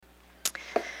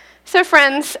So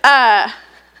friends, well,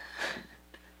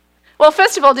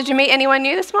 first of all, did you meet anyone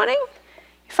new this morning?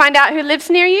 Find out who lives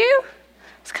near you?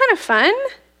 It's kind of fun.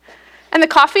 And the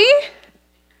coffee?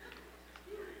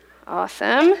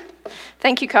 Awesome.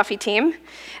 Thank you, coffee team.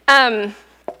 So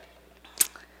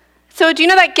do you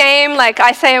know that game, like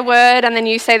I say a word and then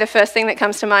you say the first thing that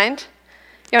comes to mind?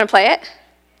 You want to play it?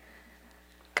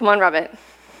 Come on, Robert.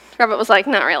 Robert was like,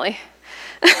 not really.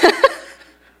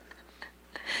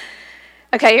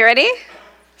 Okay, you ready?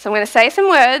 So I'm going to say some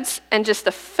words and just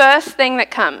the first thing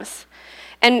that comes.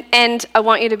 And I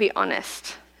want you to be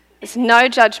honest. There's no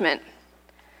judgment.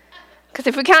 Because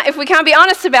if we can't be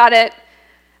honest about it,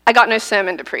 I got no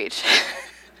sermon to preach.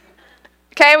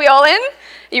 Okay, are we all in?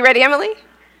 You ready, Emily?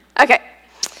 Okay.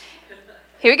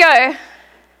 Here we go.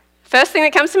 First thing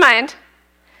that comes to mind,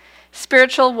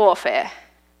 spiritual warfare.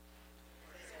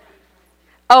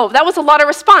 Oh, that was a lot of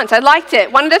response. I liked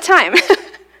it. One at a time.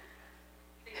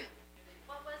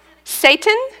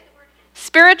 Satan,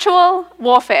 spiritual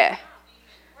warfare.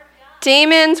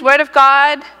 Demons, word of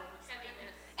God,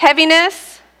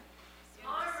 heaviness,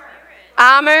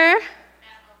 armor,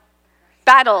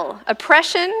 battle,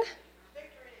 oppression,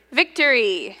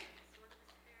 victory.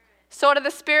 Sword of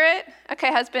the Spirit.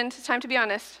 Okay, husband, it's time to be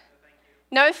honest.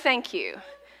 No, thank you.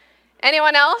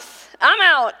 Anyone else? I'm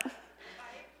out.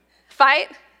 Fight.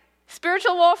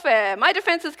 Spiritual warfare. My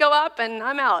defenses go up and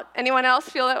I'm out. Anyone else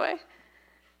feel that way?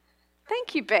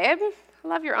 Thank you, babe. I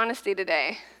love your honesty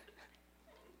today.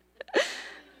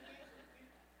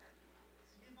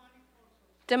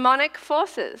 Demonic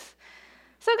forces.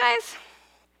 So guys,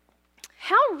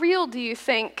 how real do you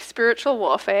think spiritual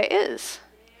warfare is?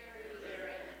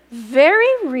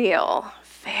 Very real.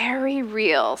 Very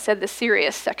real, said the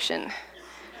serious section.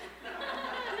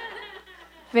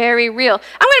 Very real.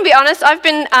 I'm going to be honest, I've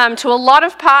been to a lot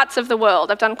of parts of the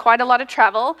world. I've done quite a lot of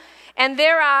travel, and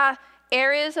there are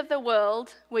areas of the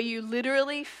world where you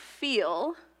literally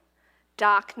feel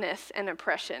darkness and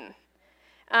oppression.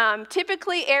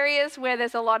 Typically areas where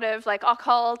there's a lot of like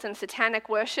occult and satanic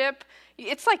worship,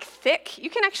 it's like thick. You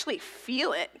can actually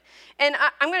feel it. And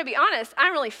I'm going to be honest, I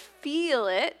don't really feel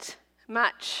it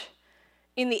much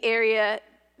in the area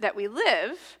that we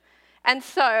live. And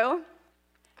so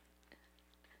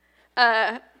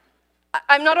I'm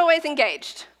not always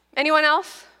engaged. Anyone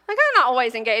else? Like, I'm not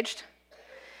always engaged.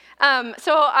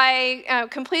 So I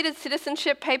completed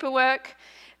citizenship paperwork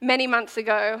many months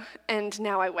ago, and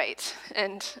now I wait.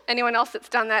 And anyone else that's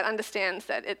done that understands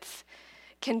that it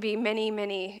can be many,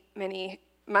 many, many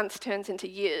months turns into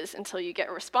years until you get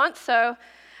a response. So,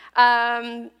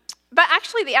 but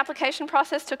actually the application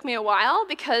process took me a while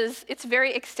because it's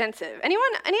very extensive. Any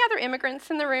other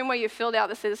immigrants in the room where you filled out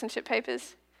the citizenship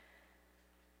papers?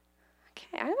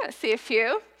 Okay, I'm going to see a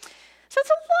few. So it's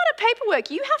a lot of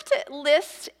paperwork. You have to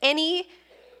list any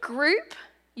group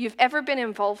you've ever been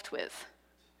involved with.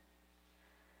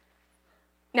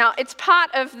 Now, it's part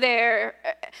of I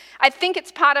think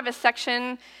it's part of a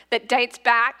section that dates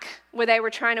back where they were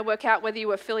trying to work out whether you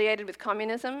were affiliated with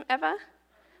communism ever.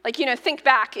 Like, think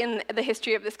back in the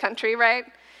history of this country, right?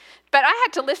 But I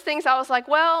had to list things. I was like,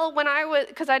 well,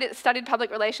 because I studied public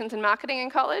relations and marketing in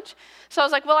college. So I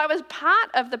was like, well, I was part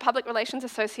of the Public Relations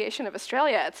Association of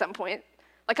Australia at some point.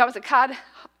 Like, I was a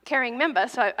card-carrying member,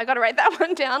 so I got to write that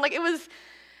one down. Like, it was,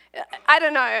 I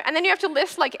don't know. And then you have to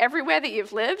list, like, everywhere that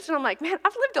you've lived. And I'm like, man,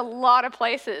 I've lived a lot of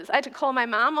places. I had to call my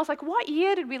mom. I was like, what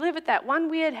year did we live at that one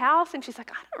weird house? And she's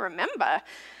like, I don't remember.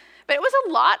 But it was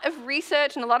a lot of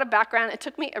research and a lot of background. It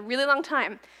took me a really long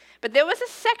time. But there was a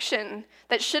section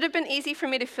that should have been easy for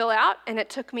me to fill out, and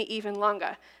it took me even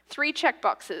longer. 3 check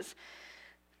boxes.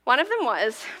 One of them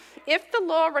was, if the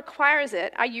law requires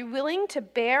it, are you willing to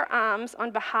bear arms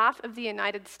on behalf of the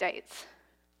United States?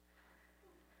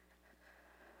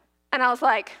 And I was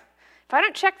like, if I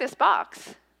don't check this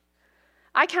box,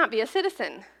 I can't be a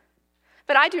citizen.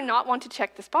 But I do not want to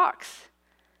check this box.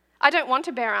 I don't want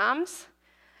to bear arms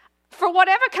for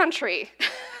whatever country.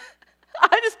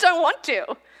 I just don't want to.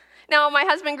 Now, my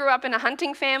husband grew up in a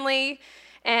hunting family,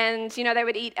 and, they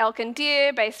would eat elk and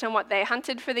deer based on what they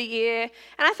hunted for the year,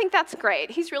 and I think that's great.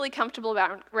 He's really comfortable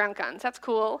around guns. That's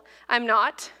cool. I'm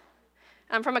not.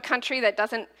 I'm from a country that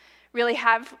doesn't really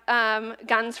have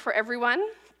guns for everyone.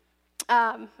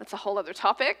 That's a whole other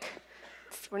topic.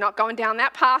 We're not going down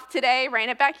that path today. Rein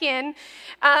it back in.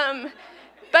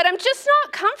 But I'm just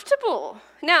not comfortable.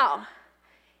 Now,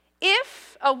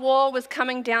 if a wall was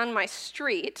coming down my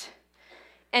street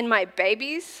and my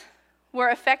babies were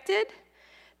affected,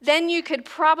 then you could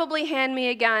probably hand me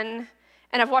a gun,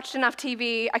 and I've watched enough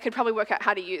TV, I could probably work out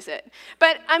how to use it.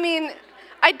 But,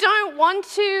 I don't want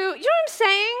to, you know what I'm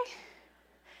saying?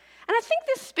 And I think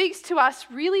this speaks to us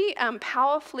really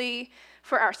powerfully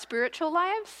for our spiritual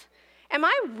lives. Am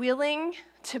I willing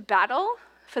to battle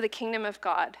for the kingdom of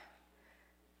God?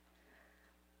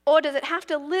 Or does it have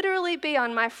to literally be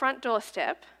on my front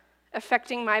doorstep,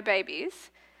 affecting my babies,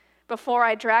 before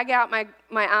I drag out my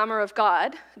armor of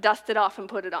God, dust it off, and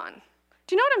put it on?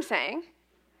 Do you know what I'm saying?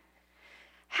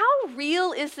 How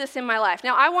real is this in my life?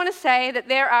 Now, I want to say that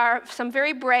there are some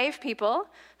very brave people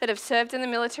that have served in the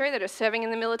military, that are serving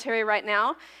in the military right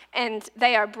now, and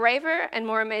they are braver and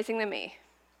more amazing than me.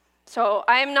 So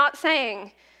I am not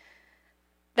saying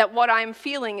that what I'm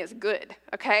feeling is good,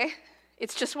 okay?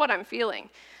 It's just what I'm feeling.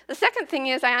 The second thing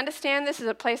is I understand this is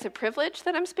a place of privilege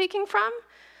that I'm speaking from,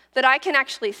 that I can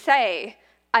actually say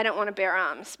I don't want to bear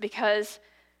arms because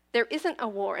there isn't a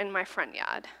war in my front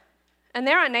yard. And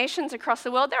there are nations across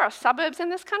the world, there are suburbs in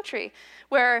this country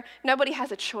where nobody has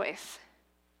a choice,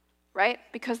 right?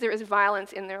 Because there is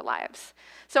violence in their lives.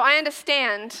 So I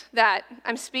understand that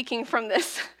I'm speaking from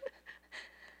this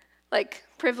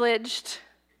privileged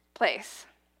place.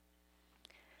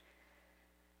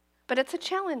 But it's a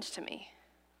challenge to me.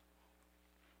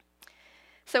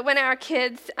 So when our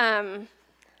kids,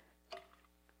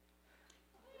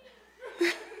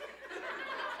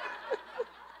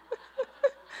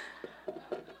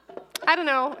 I don't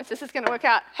know if this is going to work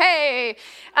out. Hey!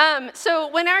 So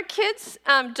when our kids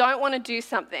don't want to do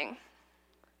something,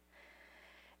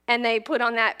 and they put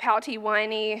on that pouty,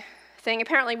 whiny thing,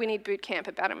 apparently we need boot camp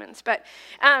at Batterman's, but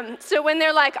so when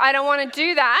they're like, I don't want to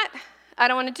do that,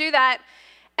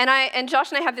 and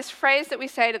Josh and I have this phrase that we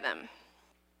say to them,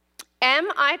 am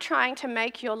I trying to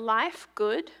make your life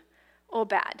good or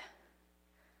bad?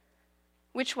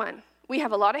 Which one? We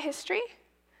have a lot of history.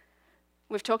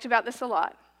 We've talked about this a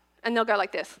lot. And they'll go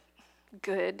like this,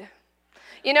 good.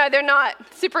 You know, they're not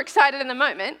super excited in the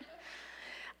moment.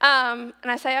 And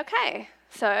I say, okay,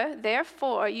 so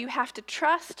therefore you have to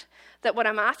trust that what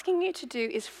I'm asking you to do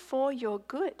is for your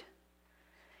good.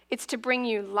 It's to bring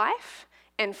you life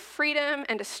and freedom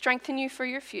and to strengthen you for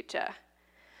your future.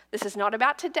 This is not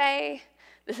about today.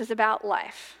 This is about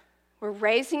life. We're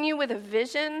raising you with a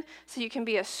vision so you can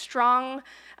be a strong,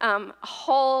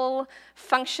 whole,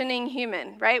 functioning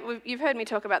human, right? You've heard me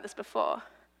talk about this before.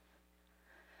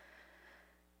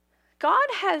 God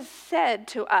has said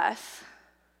to us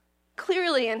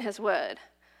clearly in his word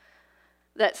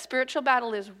that spiritual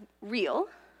battle is real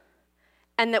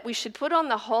and that we should put on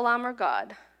the whole armor of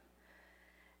God,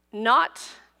 not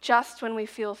just when we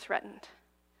feel threatened,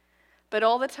 but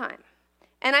all the time.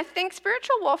 And I think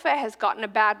spiritual warfare has gotten a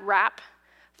bad rap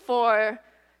for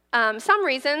some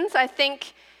reasons. I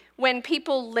think when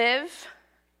people live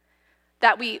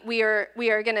that we're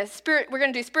going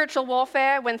to do spiritual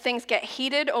warfare when things get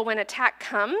heated or when attack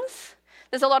comes.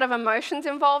 There's a lot of emotions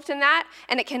involved in that,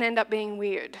 and it can end up being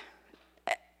weird,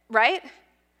 right?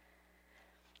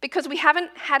 Because we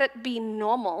haven't had it be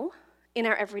normal in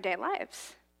our everyday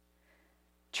lives.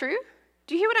 True?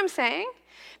 Do you hear what I'm saying?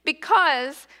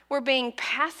 Because we're being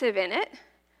passive in it,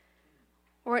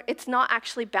 or it's not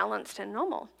actually balanced and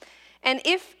normal. And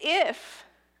if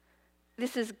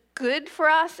this is good for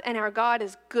us and our God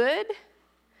is good,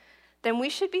 then we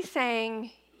should be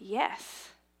saying yes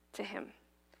to him.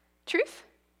 Truth?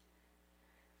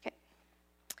 Okay.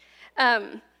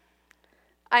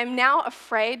 I'm now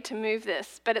afraid to move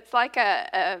this, but it's like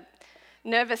a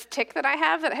nervous tick that I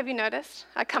have. Have you noticed?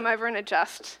 I come over and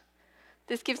adjust.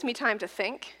 This gives me time to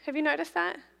think. Have you noticed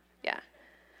that? Yeah.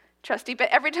 Trusty. But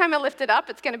every time I lift it up,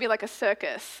 it's going to be like a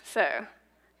circus. So,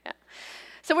 yeah.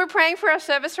 So we're praying for our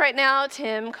service right now.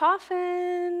 Tim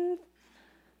Coffin.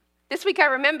 This week I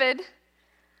remembered.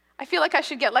 I feel like I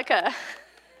should get like a...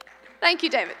 Thank you,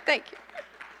 David. Thank you.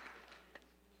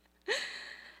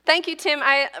 Thank you, Tim.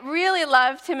 I really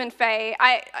love Tim and Faye.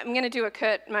 I'm going to do a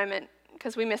Kurt moment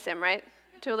because we miss him, right?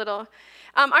 Do a little...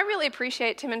 I really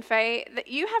appreciate, Tim and Faye, that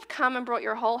you have come and brought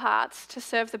your whole hearts to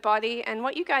serve the body, and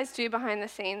what you guys do behind the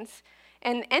scenes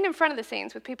and in front of the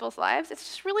scenes with people's lives. It's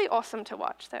just really awesome to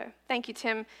watch. So thank you,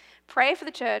 Tim. Pray for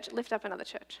the church. Lift up another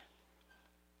church.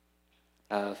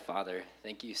 Father,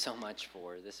 thank you so much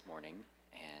for this morning.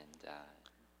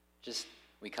 And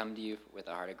we come to you with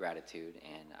a heart of gratitude,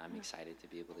 and I'm excited to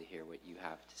be able to hear what you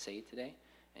have to say today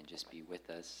and just be with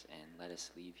us and let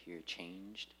us leave here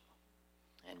changed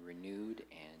and renewed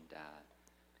and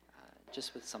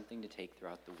just with something to take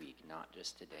throughout the week, not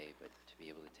just today, but to be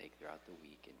able to take throughout the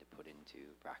week and to put into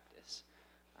practice.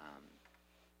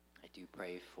 I do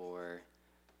pray for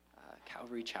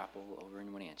Calvary Chapel over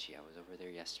in Wenatchee. I was over there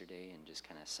yesterday and just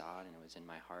kind of saw it, and it was in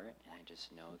my heart, and I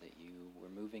just know that you were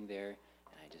moving there,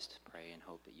 and I just pray and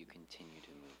hope that you continue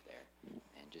to move there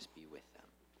and just be with them.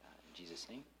 In Jesus'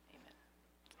 name, amen.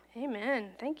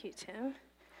 Amen. Thank you, Tim.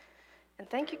 And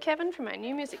thank you, Kevin, for my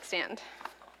new music stand.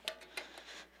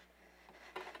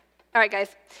 All right, guys.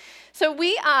 So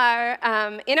we are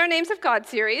in our Names of God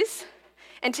series,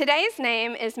 and today's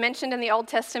name is mentioned in the Old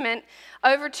Testament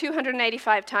over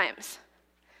 285 times.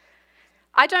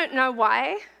 I don't know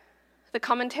why the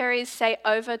commentaries say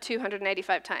over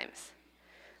 285 times.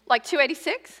 Like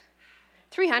 286?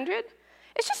 300?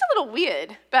 It's just a little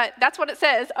weird, but that's what it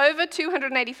says, over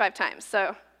 285 times.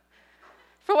 So,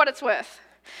 for what it's worth.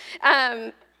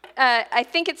 I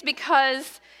think it's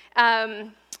because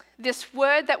this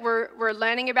word that we're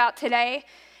learning about today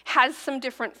has some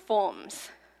different forms.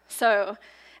 So,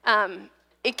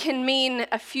 it can mean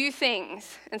a few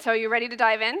things. And so, are you ready to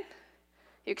dive in?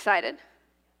 You excited?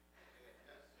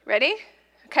 Ready?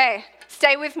 Okay,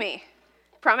 stay with me.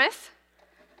 Promise?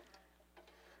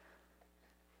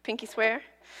 Pinky swear.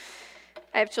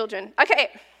 I have children. Okay.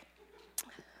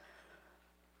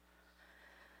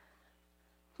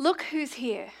 Look who's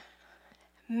here.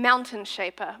 Mountain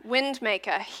shaper, wind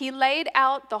maker. He laid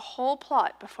out the whole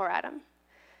plot before Adam.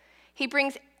 He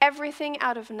brings everything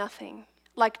out of nothing,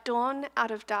 like dawn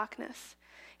out of darkness.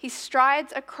 He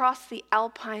strides across the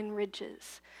alpine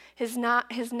ridges. His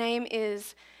name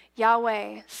is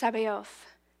Yahweh Sabbaoth,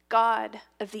 God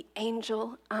of the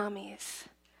angel armies.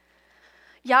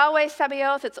 Yahweh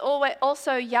Sabbaoth, it's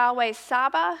also Yahweh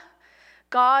Sabbaoth,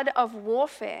 God of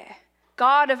warfare,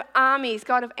 God of armies,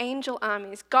 God of angel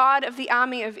armies, God of the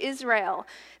army of Israel.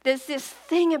 There's this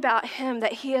thing about him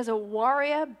that he is a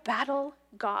warrior battle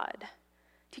God.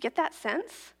 Do you get that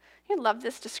sense? You love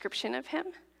this description of him?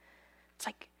 It's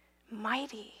like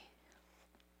mighty.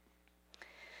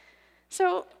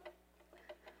 So,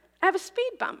 I have a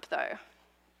speed bump though.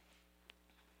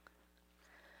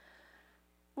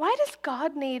 Why does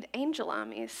God need angel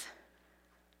armies?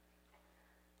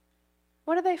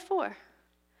 What are they for?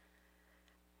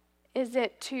 Is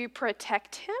it to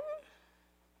protect him?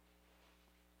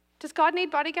 Does God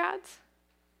need bodyguards?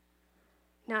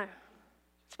 No.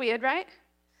 It's weird, right?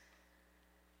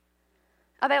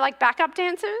 Are they like backup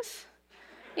dancers?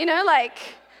 You know, like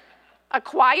a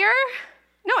choir?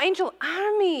 No, angel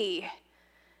army.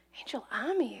 Angel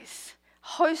armies.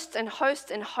 Hosts and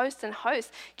hosts and hosts and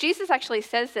hosts. Jesus actually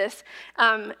says this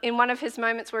in one of his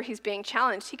moments where he's being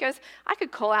challenged. He goes, I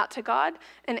could call out to God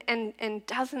and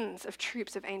dozens of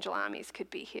troops of angel armies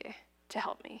could be here to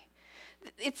help me.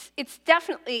 It's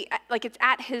definitely, like it's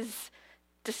at his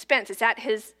dispense. It's at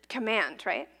his command,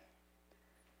 right?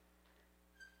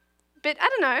 But I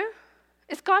don't know.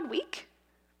 Is God weak?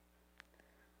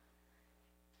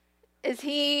 Is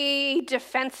he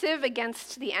defensive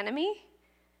against the enemy?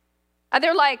 Are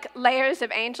there like layers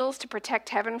of angels to protect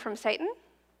heaven from Satan?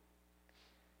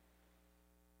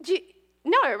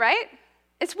 No, right?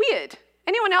 It's weird.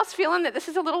 Anyone else feeling that this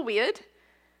is a little weird?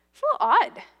 It's a little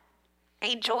odd.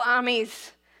 Angel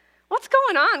armies. What's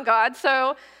going on, God?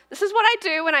 So this is what I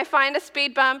do when I find a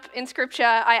speed bump in Scripture.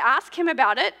 I ask him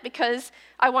about it because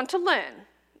I want to learn,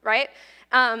 right?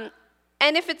 And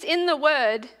if it's in the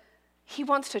Word, he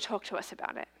wants to talk to us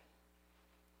about it.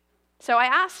 So I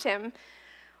asked him,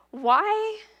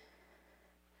 why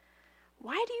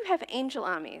do you have angel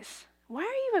armies? Why are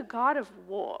you a God of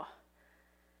war?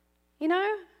 You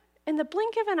know, in the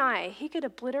blink of an eye, he could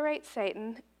obliterate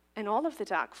Satan and all of the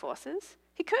dark forces.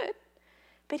 He could,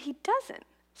 but he doesn't.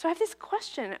 So I have this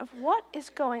question of what is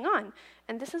going on?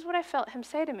 And this is what I felt him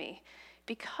say to me.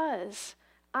 Because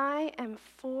I am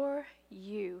for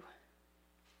you.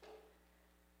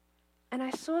 And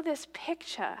I saw this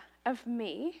picture of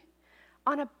me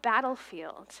on a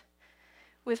battlefield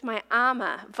with my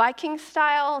armor, Viking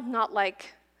style, not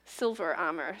like silver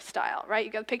armor style, right?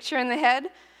 You got the picture in the head?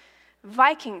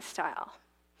 Viking style.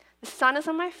 The sun is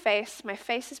on my face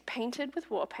is painted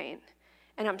with war paint,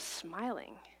 and I'm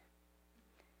smiling.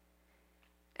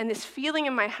 And this feeling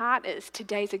in my heart is,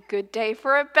 today's a good day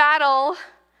for a battle.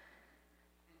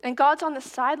 And God's on the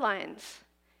sidelines,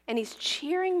 and he's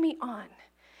cheering me on.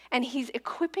 And he's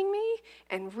equipping me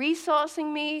and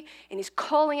resourcing me, and he's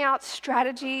calling out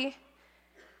strategy.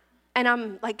 And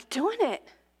I'm like doing it.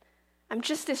 I'm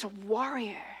just this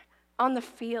warrior on the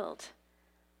field.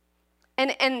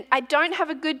 And I don't have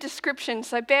a good description,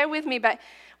 so bear with me, but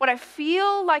what I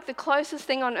feel like the closest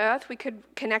thing on earth we could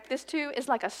connect this to is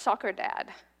like a soccer dad.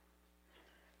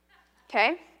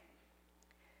 Okay?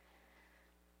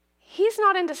 He's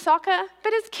not into soccer,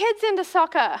 but his kid's into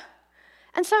soccer.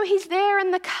 And so he's there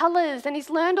in the colors, and he's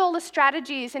learned all the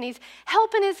strategies, and he's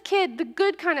helping his kid, the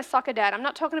good kind of soccer dad. I'm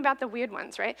not talking about the weird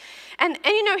ones, right? And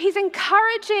he's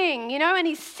encouraging, and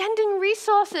he's sending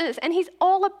resources, and he's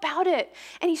all about it.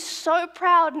 And he's so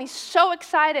proud, and he's so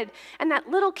excited. And that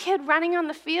little kid running on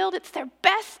the field, it's their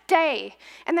best day.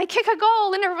 And they kick a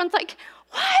goal, and everyone's like,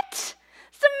 what?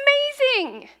 It's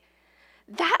amazing.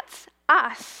 That's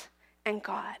us and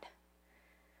God.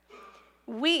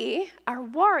 We are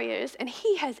warriors, and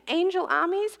he has angel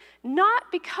armies,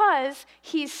 not because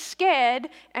he's scared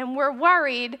and we're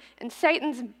worried and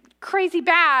Satan's crazy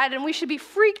bad and we should be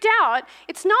freaked out.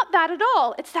 It's not that at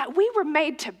all. It's that we were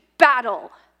made to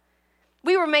battle.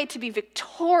 We were made to be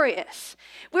victorious.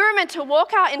 We were meant to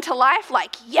walk out into life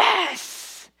like,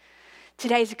 yes,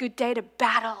 today's a good day to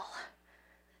battle.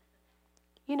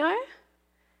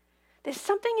 There's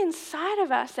something inside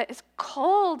of us that is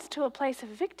called to a place of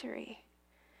victory.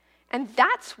 And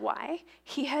that's why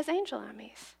he has angel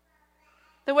armies.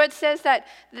 The word says that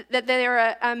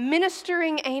there are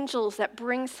ministering angels that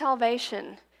bring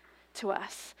salvation to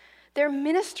us. They're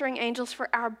ministering angels for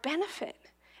our benefit,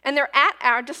 and they're at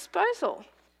our disposal.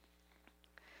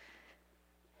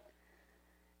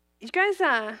 You guys,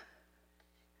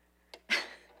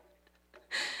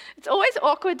 it's always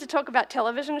awkward to talk about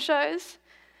television shows.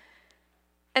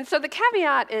 And so the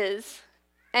caveat is,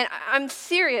 and I'm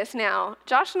serious now,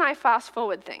 Josh and I fast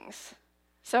forward things.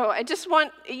 So I just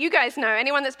want, you guys know,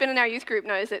 anyone that's been in our youth group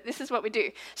knows that this is what we do.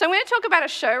 So I'm going to talk about a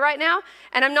show right now,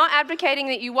 and I'm not advocating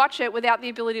that you watch it without the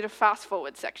ability to fast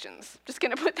forward sections. Just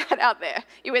going to put that out there.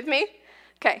 You with me?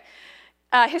 Okay.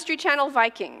 History Channel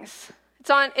Vikings. It's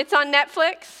on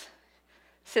Netflix,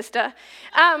 sister.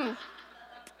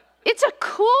 It's a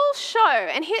cool show,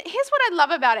 and here's what I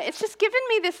love about it. It's just given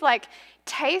me this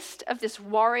taste of this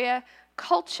warrior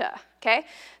culture, okay?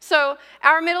 So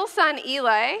our middle son,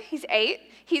 Eli, he's 8.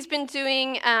 He's been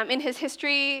doing, in his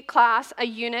history class, a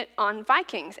unit on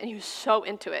Vikings, and he was so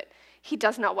into it. He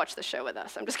does not watch the show with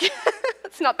us. I'm just kidding.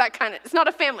 It's not that kind of, it's not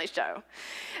a family show.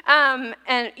 And,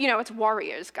 it's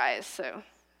warriors, guys, so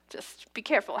just be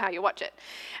careful how you watch it.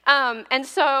 And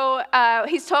so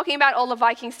he's talking about all the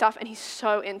Viking stuff, and he's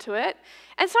so into it.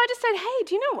 And so I just said, hey,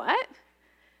 do you know what?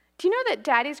 Do you know that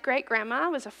Daddy's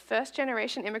great-grandma was a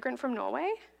first-generation immigrant from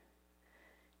Norway?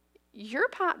 You're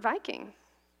part Viking.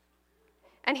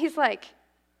 And he's like,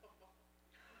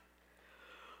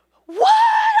 what?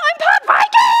 I'm part Viking!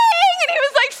 And he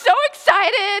was so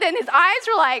excited, and his eyes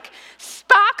were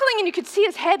sparkling, and you could see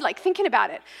his head thinking about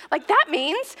it. That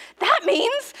means, I'm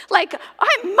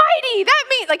mighty, that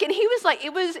means, and he was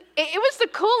it was the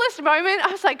coolest moment.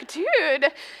 I was like,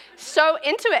 dude, so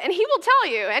into it. And he will tell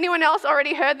you, anyone else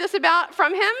already heard this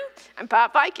from him? I'm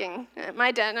part Viking. At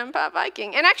my den, I'm part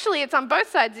Viking. And actually, it's on both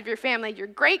sides of your family. Your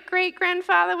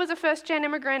great-great-grandfather was a first-gen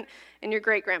immigrant, and your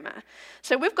great-grandma.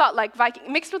 So we've got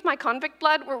Viking, mixed with my convict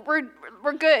blood, we're good.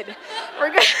 We're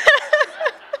good.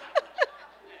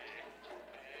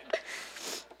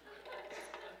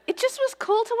 It just was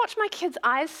cool to watch my kids'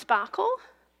 eyes sparkle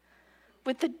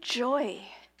with the joy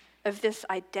of this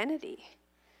identity.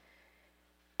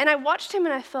 And I watched him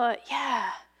and I thought, yeah,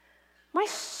 my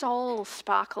soul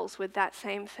sparkles with that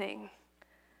same thing.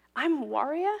 I'm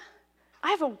warrior.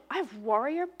 I have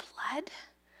warrior blood.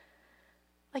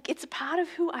 It's a part of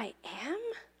who I am.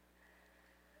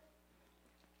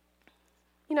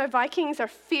 Vikings are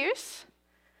fierce.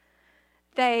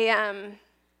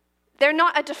 They're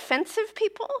not a defensive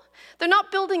people. They're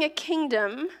not building a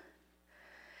kingdom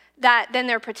that then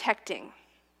they're protecting.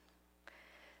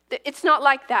 It's not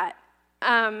like that.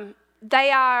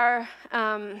 They are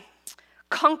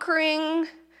conquering,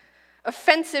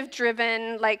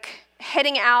 offensive-driven,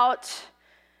 heading out,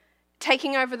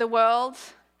 taking over the world.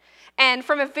 And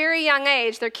from a very young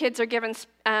age, their kids are given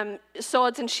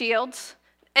swords and shields,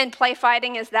 and play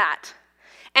fighting is that.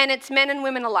 And it's men and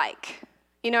women alike.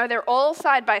 They're all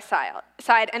side by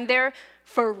side, and they're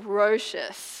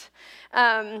ferocious.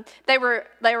 They were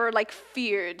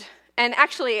feared. And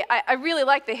actually, I really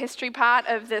like the history part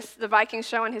of the Vikings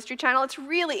show on History Channel. It's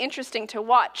really interesting to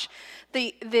watch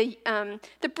the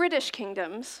British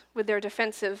kingdoms with their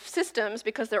defensive systems,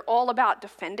 because they're all about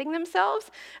defending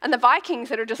themselves, and the Vikings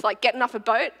that are just getting off a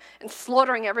boat and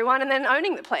slaughtering everyone and then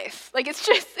owning the place. It's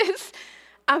just this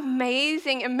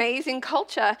amazing, amazing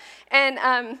culture.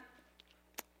 And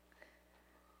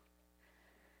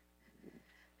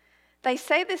they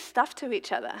say this stuff to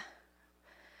each other.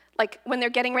 When they're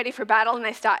getting ready for battle and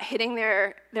they start hitting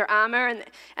their armor,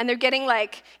 and they're getting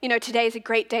today's a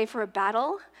great day for a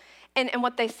battle. And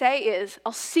what they say is,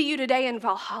 I'll see you today in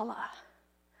Valhalla.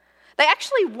 They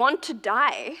actually want to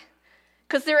die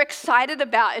because they're excited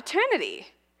about eternity.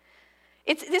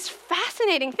 It's this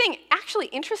fascinating thing. Actually,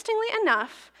 interestingly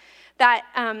enough, that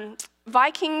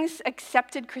Vikings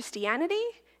accepted Christianity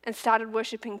and started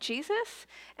worshiping Jesus.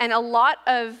 And a lot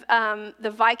of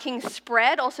the Viking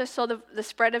spread also saw the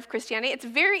spread of Christianity. It's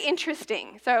very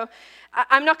interesting. So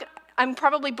I'm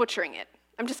probably butchering it.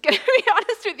 I'm just going to be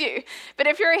honest with you. But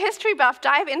if you're a history buff,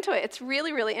 dive into it. It's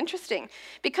really, really interesting.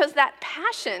 Because that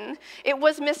passion, it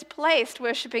was misplaced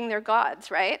worshiping their gods,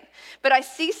 right? But I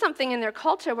see something in their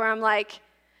culture where I'm like,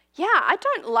 yeah, I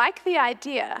don't like the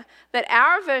idea that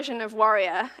our version of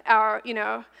warrior, our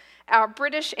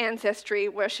British ancestry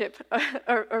worship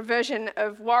or version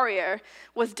of warrior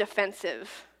was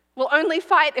defensive. We'll only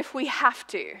fight if we have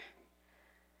to.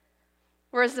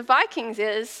 Whereas the Vikings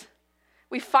is,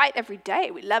 we fight every day.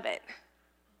 We love it.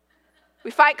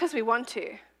 We fight because we want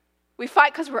to. We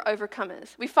fight because we're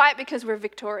overcomers. We fight because we're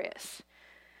victorious.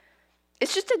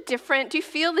 It's just a different, do you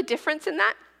feel the difference in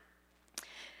that?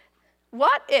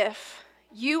 What if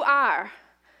you are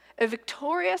a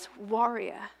victorious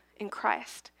warrior in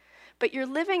Christ, but you're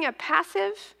living a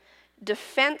passive,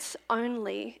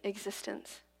 defense-only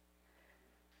existence?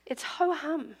 It's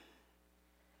ho-hum.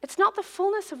 It's not the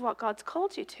fullness of what God's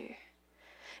called you to.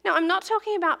 Now, I'm not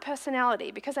talking about personality,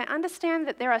 because I understand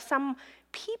that there are some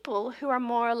people who are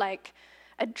more like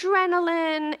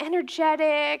adrenaline,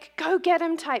 energetic,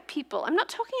 go-get-'em type people. I'm not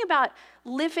talking about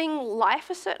living life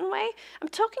a certain way. I'm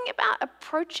talking about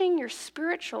approaching your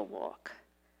spiritual walk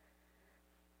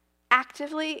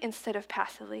actively instead of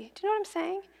passively. Do you know what I'm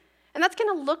saying? And that's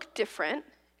going to look different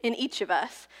in each of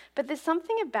us, but there's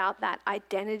something about that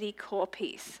identity core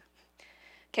piece.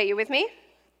 Okay, you with me?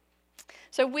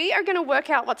 So we are going to work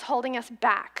out what's holding us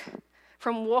back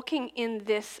from walking in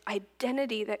this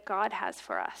identity that God has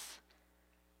for us.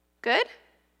 Good?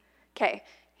 Okay,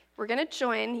 we're going to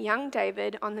join young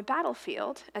David on the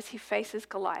battlefield as he faces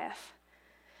Goliath.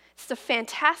 It's a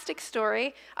fantastic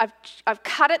story. I've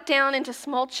cut it down into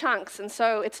small chunks, and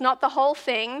so it's not the whole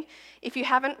thing. If you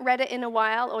haven't read it in a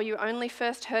while, or you only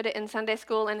first heard it in Sunday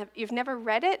school and you've never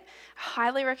read it, I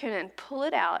highly recommend pull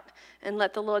it out and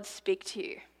let the Lord speak to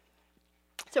you.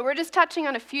 So we're just touching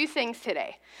on a few things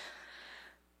today.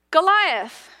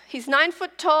 Goliath, he's 9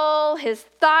 foot tall, his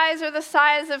thighs are the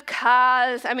size of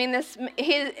cars. Do you know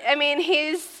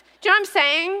what I'm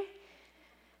saying?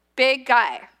 Big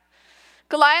guy.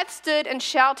 Goliath stood and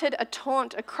shouted a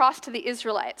taunt across to the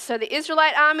Israelites. So the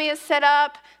Israelite army is set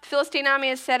up, the Philistine army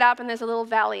is set up, and there's a little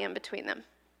valley in between them.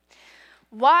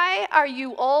 Why are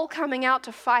you all coming out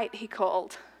to fight, he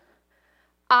called.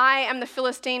 I am the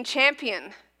Philistine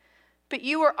champion, but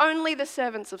you are only the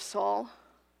servants of Saul.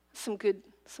 Some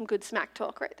good smack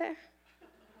talk right there.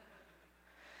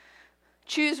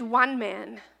 Choose one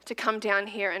man to come down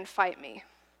here and fight me.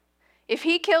 If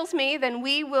he kills me, then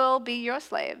we will be your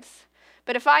slaves.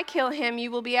 But if I kill him,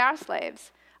 you will be our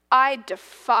slaves. I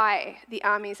defy the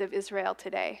armies of Israel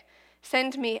today.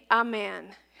 Send me a man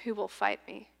who will fight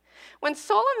me. When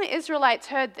Saul and the Israelites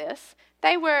heard this,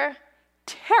 they were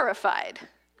terrified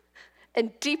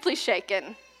and deeply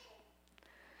shaken.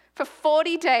 For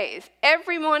 40 days,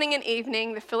 every morning and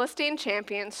evening, the Philistine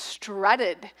champion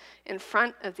strutted in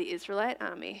front of the Israelite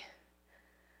army.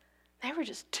 They were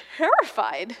just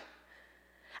terrified.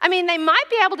 They might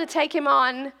be able to take him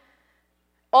on,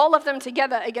 all of them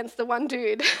together against the one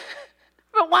dude.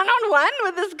 But one-on-one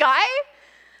with this guy,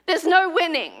 there's no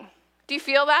winning. Do you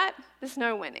feel that? There's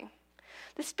no winning.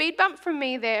 The speed bump from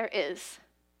me there is,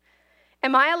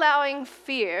 am I allowing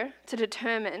fear to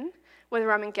determine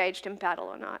whether I'm engaged in battle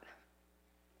or not?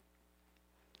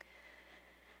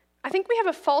 I think we have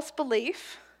a false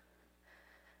belief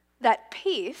that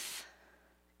peace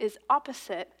is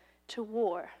opposite to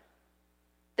war,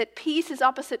 that peace is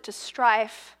opposite to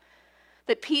strife,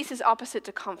 that peace is opposite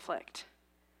to conflict.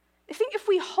 I think if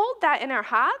we hold that in our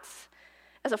hearts,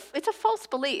 it's a false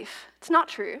belief. It's not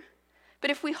true. But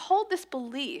if we hold this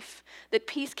belief that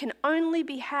peace can only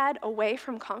be had away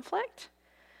from conflict,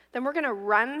 then we're going to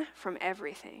run from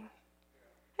everything.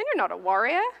 And you're not a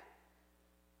warrior.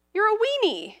 You're a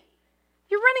weenie.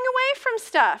 You're running away from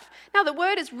stuff. Now, the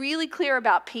word is really clear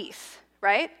about peace,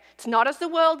 right? It's not as the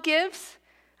world gives.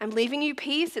 I'm leaving you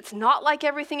peace. It's not like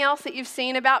everything else that you've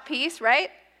seen about peace, right?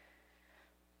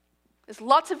 There's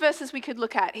lots of verses we could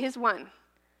look at. Here's one.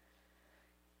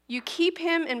 You keep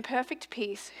him in perfect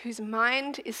peace whose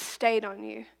mind is stayed on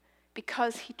you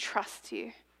because he trusts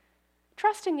you.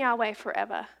 Trust in Yahweh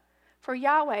forever, for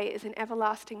Yahweh is an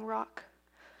everlasting rock.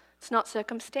 It's not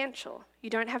circumstantial. You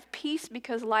don't have peace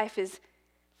because life is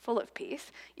full of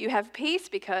peace. You have peace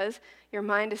because your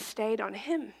mind is stayed on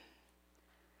him,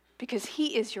 because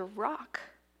he is your rock.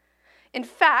 In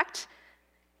fact,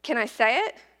 can I say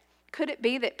it? Could it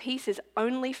be that peace is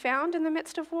only found in the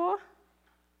midst of war?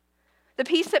 The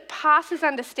peace that passes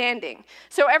understanding.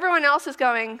 So everyone else is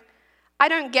going, I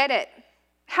don't get it.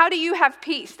 How do you have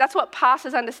peace? That's what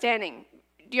passes understanding.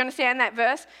 Do you understand that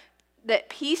verse? That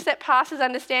peace that passes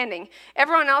understanding.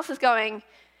 Everyone else is going,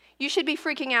 you should be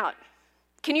freaking out.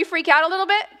 Can you freak out a little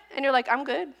bit? And you're like, I'm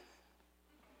good.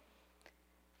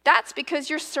 That's because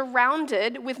you're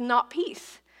surrounded with not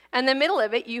peace. In the middle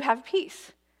of it, you have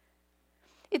peace.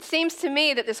 It seems to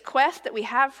me that this quest that we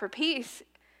have for peace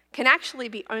can actually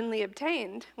be only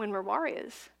obtained when we're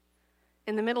warriors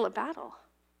in the middle of battle.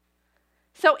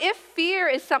 So if fear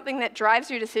is something that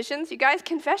drives your decisions, you guys,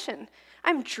 confession,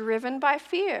 I'm driven by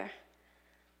fear.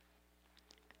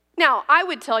 Now, I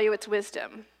would tell you it's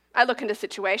wisdom. I look into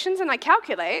situations and I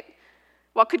calculate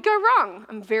what could go wrong.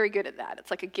 I'm very good at that.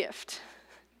 It's like a gift.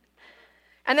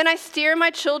 And then I steer my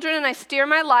children and I steer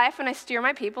my life and I steer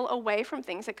my people away from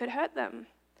things that could hurt them.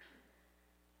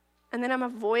 And then I'm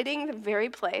avoiding the very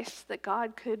place that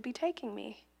God could be taking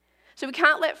me. So we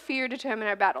can't let fear determine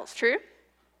our battles, true?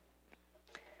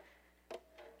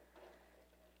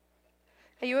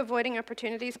 Are you avoiding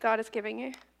opportunities God is giving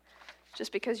you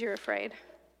just because you're afraid?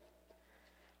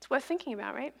 It's worth thinking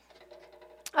about, right?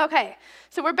 Okay,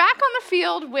 so we're back on the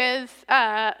field with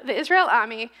the Israel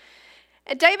army.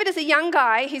 David is a young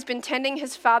guy. He's been tending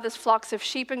his father's flocks of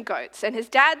sheep and goats. And his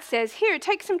dad says, here,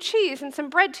 take some cheese and some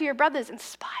bread to your brothers and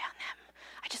spy on them.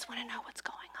 I just want to know what's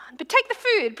going on. But take the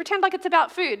food. Pretend like it's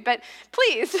about food. But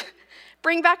please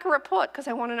bring back a report because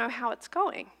I want to know how it's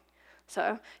going.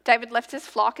 So David left his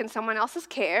flock in someone else's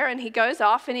care. And he goes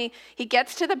off and he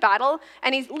gets to the battle.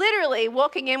 And he's literally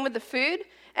walking in with the food.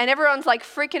 And everyone's like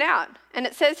freaking out. And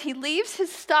it says he leaves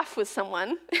his stuff with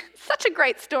someone. Such a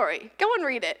great story. Go and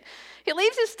read it. He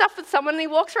leaves his stuff with someone and he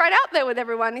walks right out there with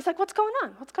everyone. He's like, what's going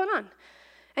on? What's going on?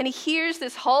 And he hears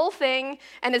this whole thing.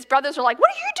 And his brothers are like, what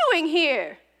are you doing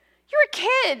here? You're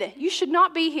a kid. You should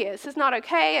not be here. This is not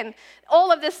okay. And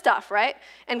all of this stuff, right?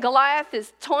 And Goliath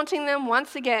is taunting them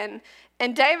once again.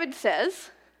 And David says,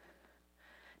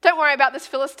 don't worry about this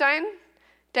Philistine.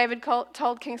 David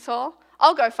told King Saul,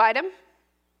 I'll go fight him.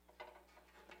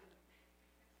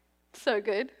 So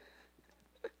good.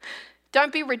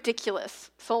 Don't be ridiculous,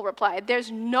 Saul replied.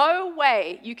 There's no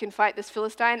way you can fight this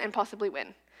Philistine and possibly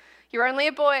win. You're only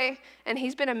a boy, and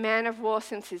he's been a man of war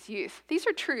since his youth. These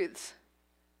are truths,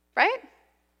 right?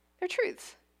 They're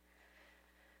truths.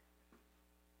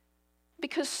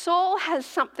 Because Saul has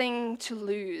something to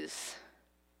lose.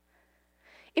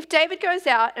 If David goes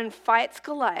out and fights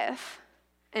Goliath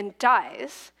and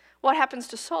dies, what happens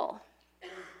to Saul?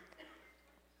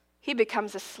 He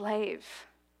becomes a slave.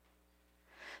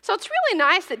 So it's really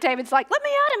nice that David's like, let me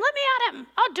at him,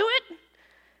 I'll do it.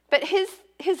 But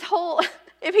his whole,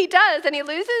 if he does and he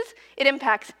loses, it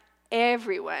impacts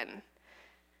everyone,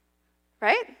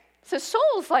 right? So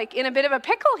Saul's like in a bit of a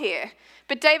pickle here,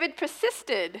 but David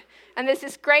persisted. And there's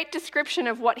this great description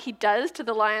of what he does to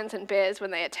the lions and bears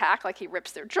when they attack, like he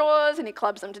rips their jaws and he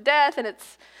clubs them to death, and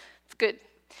it's good.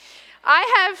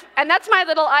 And that's my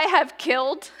little I have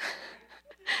killed.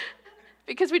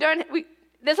 Because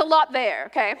there's a lot there,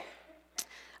 okay?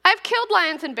 I've killed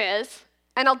lions and bears,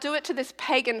 and I'll do it to this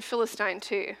pagan Philistine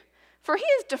too. For he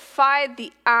has defied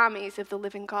the armies of the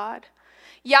living God.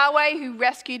 Yahweh, who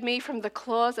rescued me from the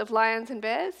claws of lions and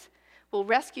bears, will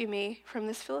rescue me from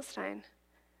this Philistine.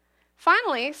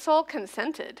 Finally, Saul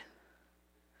consented.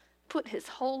 Put his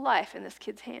whole life in this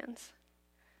kid's hands.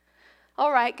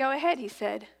 All right, go ahead, he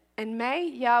said, and may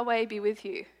Yahweh be with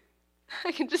you.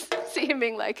 I can just see him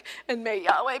being like, and may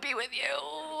Yahweh be with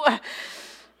you.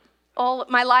 All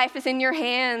my life is in your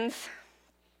hands.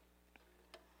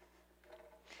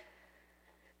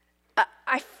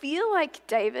 I feel like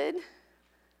David,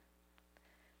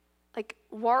 like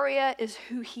warrior is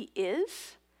who he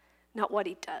is, not what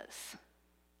he does.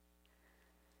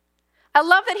 I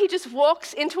love that he just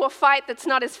walks into a fight that's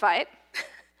not his fight.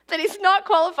 That he's not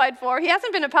qualified for. He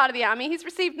hasn't been a part of the army. He's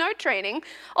received no training.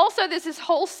 Also, there's this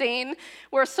whole scene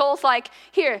where Saul's like,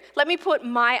 here, let me put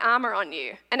my armor on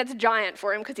you. And it's giant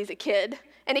for him because he's a kid.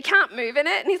 And he can't move in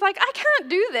it. And he's like, I can't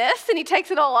do this. And he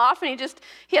takes it all off and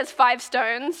he has 5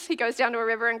 stones. He goes down to a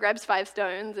river and grabs 5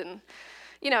 stones. And,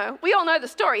 we all know the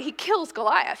story. He kills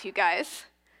Goliath, you guys.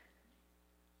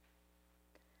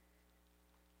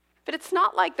 But it's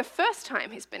not like the first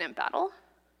time he's been in battle.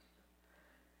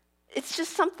 It's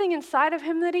just something inside of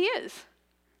him that he is.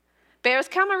 Bears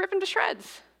come, I rip him to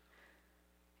shreds.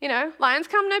 Lions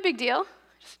come, no big deal.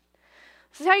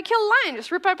 This is how you kill a lion.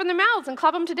 Just rip open their mouths and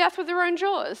club them to death with their own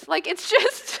jaws. Like, it's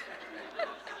just,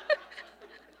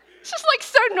 it's just like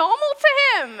so normal to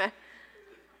him.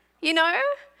 You know,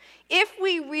 if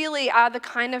we really are the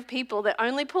kind of people that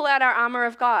only pull out our armor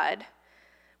of God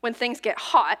when things get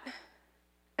hot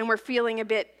and we're feeling a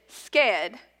bit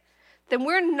scared, then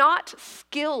we're not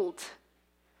skilled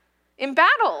in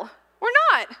battle. We're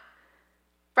not,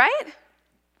 right?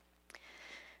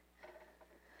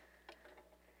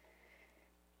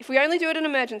 If we only do it in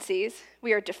emergencies,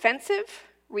 we are defensive,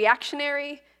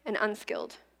 reactionary, and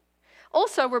unskilled.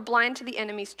 Also, we're blind to the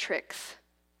enemy's tricks.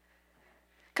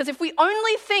 Because if we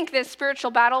only think there's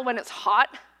spiritual battle when it's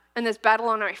hot and there's battle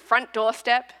on our front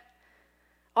doorstep,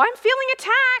 oh, I'm feeling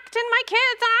attacked and my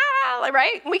kids,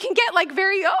 right? We can get like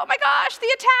oh my gosh, the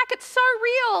attack, it's so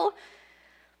real.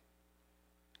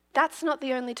 That's not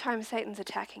the only time Satan's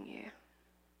attacking you.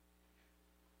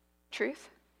 Truth?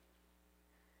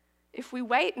 If we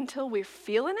wait until we're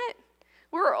feeling it,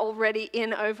 we're already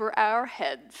in over our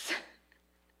heads.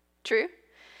 True?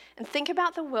 And think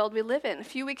about the world we live in. A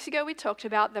few weeks ago, we talked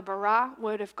about the bara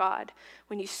word of God.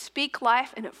 When you speak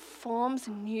life and it forms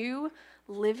new,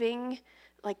 living,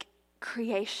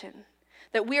 creation.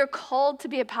 That we are called to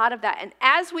be a part of that. And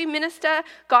as we minister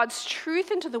God's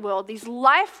truth into the world, these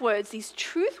life words, these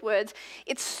truth words,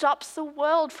 it stops the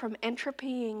world from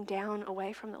entropying down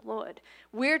away from the Lord.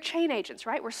 We're chain agents,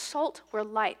 right? We're salt, we're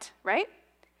light, right?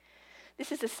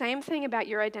 This is the same thing about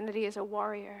your identity as a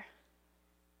warrior.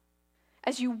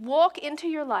 As you walk into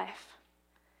your life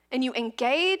and you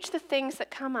engage the things that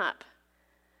come up,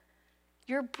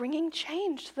 you're bringing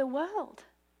change to the world.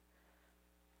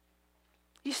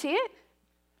 You see it?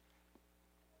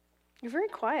 You're very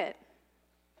quiet.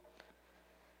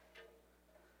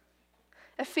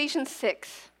 Ephesians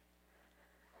 6.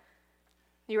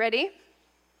 You ready?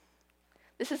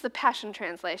 This is the Passion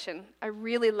Translation. I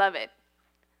really love it.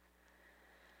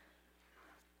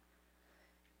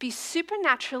 Be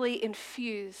supernaturally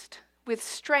infused with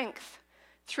strength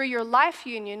through your life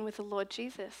union with the Lord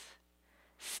Jesus.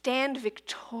 Stand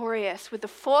victorious with the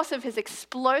force of his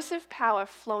explosive power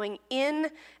flowing in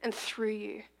and through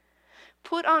you.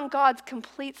 Put on God's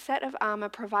complete set of armor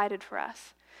provided for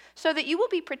us, so that you will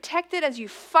be protected as you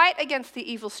fight against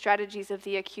the evil strategies of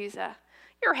the accuser.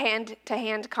 Your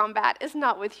hand-to-hand combat is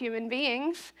not with human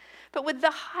beings, but with the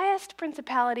highest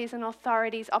principalities and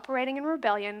authorities operating in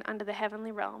rebellion under the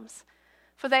heavenly realms.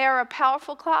 For they are a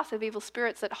powerful class of evil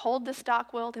spirits that hold this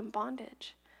dark world in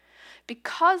bondage.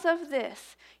 Because of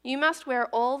this, you must wear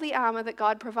all the armor that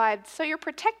God provides, so you're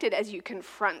protected as you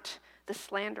confront the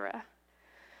slanderer.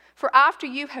 For after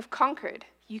you have conquered,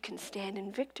 you can stand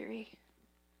in victory.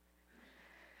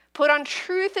 Put on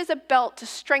truth as a belt to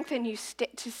strengthen you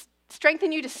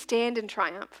to stand in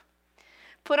triumph.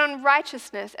 Put on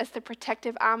righteousness as the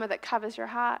protective armor that covers your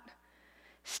heart.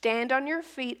 Stand on your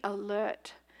feet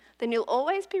alert. Then you'll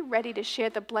always be ready to share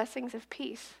the blessings of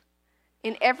peace.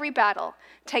 In every battle,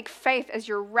 take faith as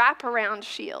your wraparound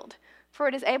shield, for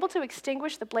it is able to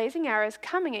extinguish the blazing arrows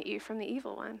coming at you from the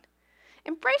evil one.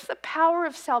 Embrace the power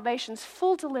of salvation's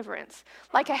full deliverance,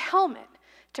 like a helmet,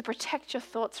 to protect your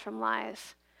thoughts from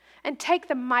lies. And take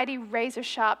the mighty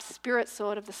razor-sharp spirit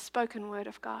sword of the spoken word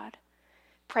of God.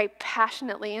 Pray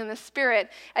passionately in the Spirit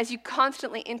as you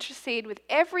constantly intercede with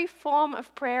every form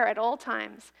of prayer at all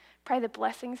times. Pray the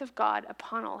blessings of God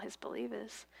upon all his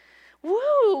believers.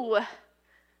 Woo!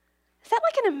 Is that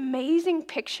like an amazing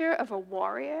picture of a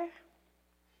warrior?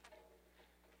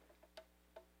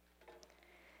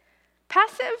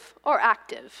 Passive or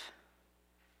active?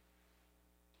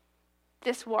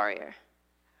 This warrior.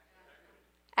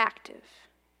 Active.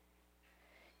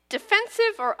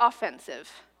 Defensive or offensive?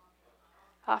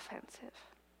 Offensive.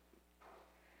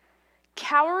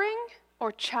 Cowering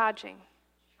or charging?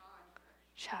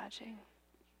 Charging.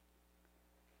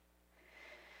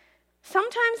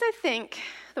 Sometimes I think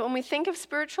that when we think of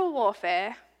spiritual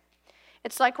warfare,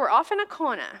 it's like we're off in a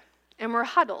corner and we're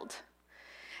huddled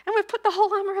and we've put the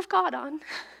whole armor of God on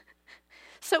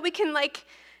so we can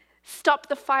stop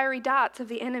the fiery darts of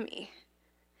the enemy.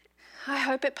 I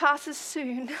hope it passes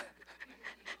soon.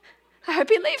 I hope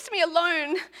he leaves me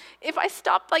alone. If I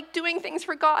stop doing things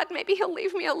for God, maybe he'll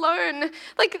leave me alone. Is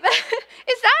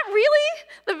that really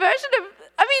the version of,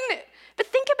 but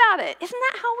think about it. Isn't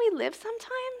that how we live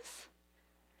sometimes?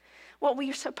 What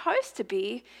we're supposed to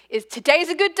be is today's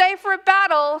a good day for a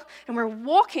battle, and we're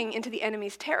walking into the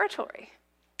enemy's territory.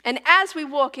 And as we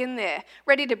walk in there,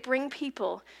 ready to bring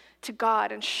people to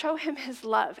God and show him his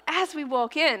love, as we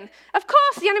walk in, of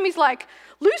course the enemy's like,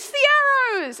 loose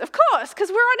the arrows, of course, because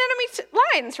we're on enemy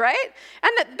lines, right?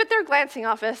 But they're glancing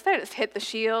off us. They just hit the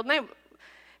shield.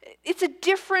 It's a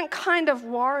different kind of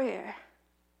warrior,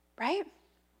 right?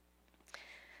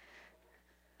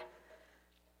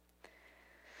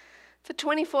 It's a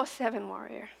 24/7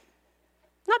 warrior.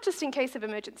 not just in case of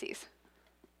emergencies.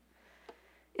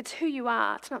 It's who you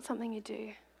are. It's not something you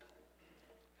do.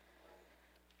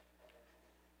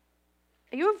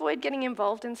 You avoid getting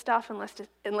involved in stuff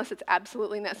unless it's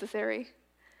absolutely necessary.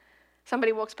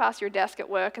 Somebody walks past your desk at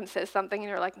work and says something, and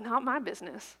you're like, not my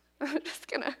business. I'm just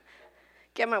going to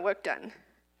get my work done.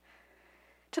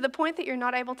 To the point that you're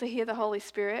not able to hear the Holy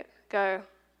Spirit go,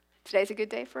 today's a good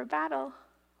day for a battle.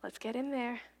 Let's get in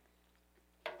there.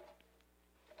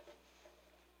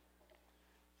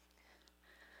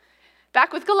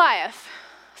 Back with Goliath.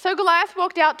 So Goliath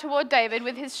walked out toward David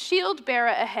with his shield bearer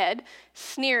ahead,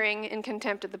 sneering in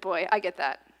contempt at the boy. I get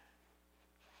that.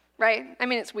 Right? I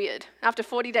mean, it's weird. After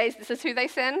 40 days, this is who they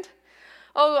send?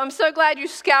 Oh, I'm so glad you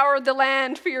scoured the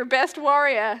land for your best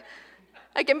warrior.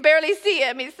 I can barely see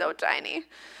him. He's so tiny.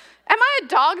 Am I a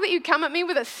dog that you come at me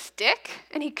with a stick?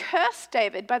 And he cursed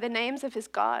David by the names of his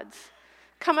gods.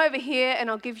 Come over here and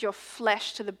I'll give your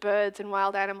flesh to the birds and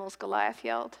wild animals, Goliath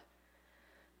yelled.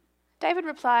 David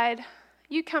replied,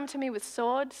 you come to me with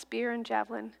sword, spear, and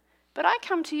javelin, but I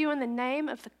come to you in the name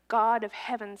of the God of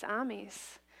heaven's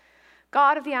armies,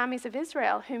 God of the armies of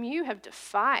Israel, whom you have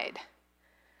defied.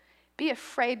 Be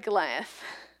afraid, Goliath.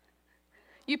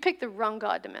 You picked the wrong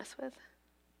God to mess with.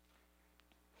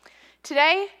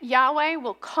 Today, Yahweh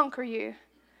will conquer you,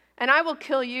 and I will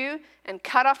kill you and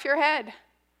cut off your head.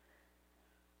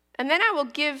 And then I will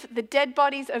give the dead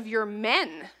bodies of your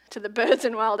men to the birds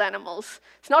and wild animals.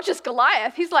 It's not just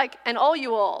Goliath. He's like, and all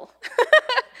you all.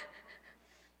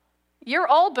 You're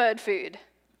all bird food.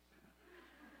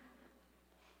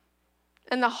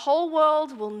 And the whole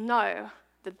world will know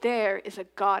that there is a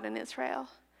God in Israel.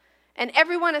 And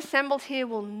everyone assembled here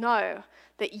will know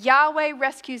that Yahweh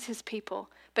rescues his people,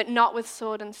 but not with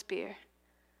sword and spear.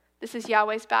 This is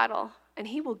Yahweh's battle, and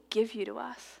he will give you to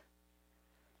us.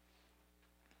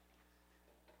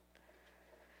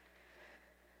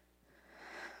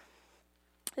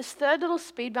 This third little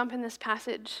speed bump in this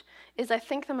passage is, I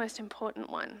think, the most important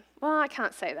one. Well, I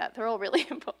can't say that. They're all really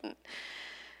important.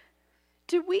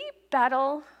 Do we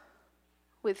battle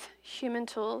with human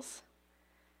tools?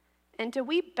 And do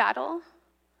we battle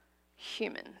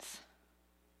humans?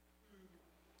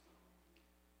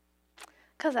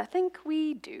 Because I think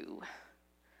we do.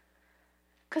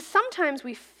 Because sometimes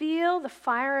we feel the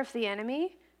fire of the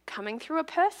enemy coming through a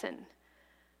person.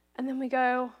 And then we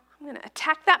go, I'm going to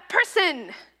attack that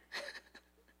person.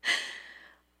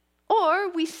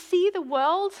 Or we see the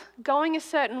world going a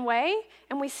certain way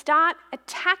and we start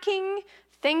attacking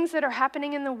things that are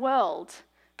happening in the world.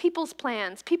 People's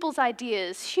plans, people's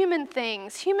ideas, human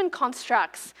things, human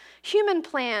constructs, human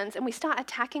plans, and we start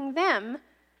attacking them.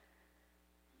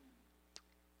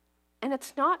 And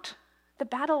it's not the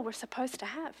battle we're supposed to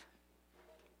have.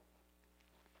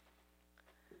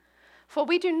 For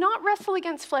we do not wrestle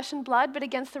against flesh and blood, but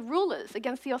against the rulers,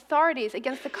 against the authorities,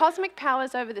 against the cosmic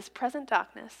powers over this present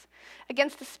darkness,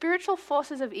 against the spiritual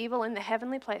forces of evil in the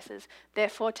heavenly places.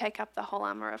 Therefore, take up the whole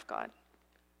armor of God.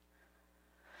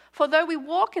 For though we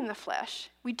walk in the flesh,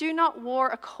 we do not war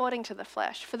according to the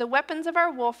flesh. For the weapons of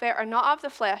our warfare are not of the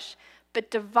flesh, but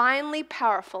divinely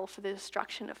powerful for the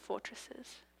destruction of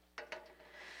fortresses.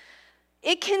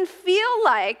 It can feel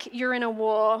like you're in a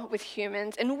war with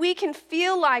humans, and we can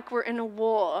feel like we're in a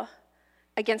war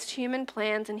against human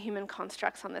plans and human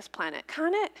constructs on this planet,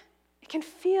 can't it? It can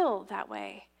feel that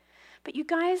way. But you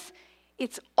guys,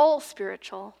 it's all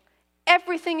spiritual.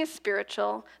 Everything is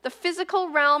spiritual. The physical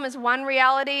realm is one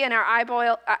reality, and our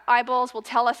eyeballs will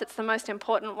tell us it's the most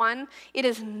important one. It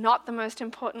is not the most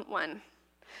important one.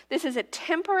 This is a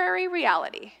temporary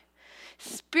reality.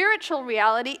 Spiritual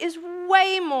reality is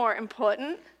way more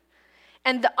important,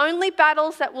 and the only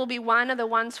battles that will be won are the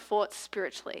ones fought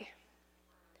spiritually.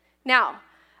 Now,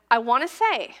 I want to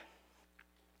say,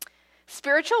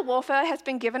 spiritual warfare has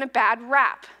been given a bad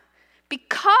rap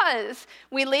because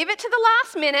we leave it to the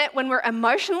last minute when we're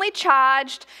emotionally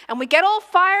charged and we get all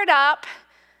fired up,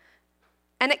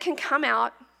 and it can come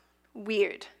out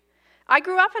weird. I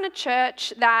grew up in a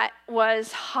church that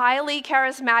was highly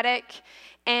charismatic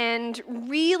and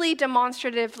really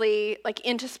demonstratively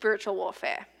into spiritual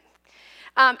warfare.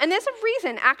 And there's a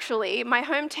reason, actually. My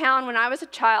hometown, when I was a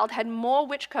child, had more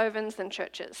witch covens than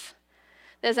churches.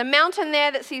 There's a mountain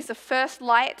there that sees the first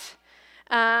light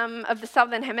of the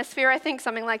southern hemisphere, I think,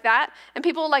 something like that. And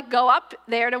people go up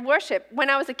there to worship when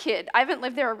I was a kid. I haven't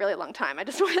lived there a really long time. I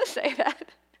just want to say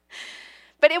that.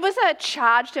 But it was a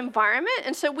charged environment,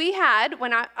 and so we had,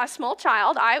 when I, a small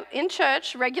child, I, in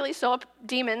church, regularly saw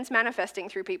demons manifesting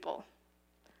through people.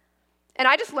 And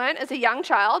I just learned as a young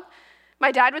child,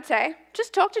 my dad would say,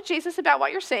 just talk to Jesus about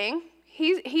what you're seeing.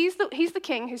 He's the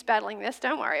king who's battling this,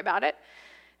 don't worry about it.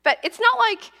 But it's not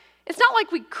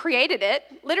like we created it.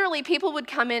 Literally, people would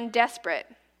come in desperate,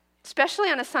 especially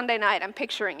on a Sunday night. I'm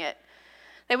picturing it.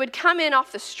 They would come in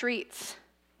off the streets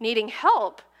needing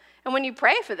help. And when you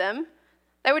pray for them,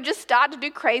 they would just start to do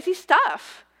crazy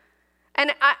stuff.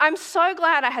 And I'm so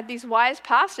glad I had these wise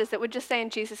pastors that would just say, in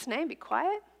Jesus' name, be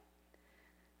quiet.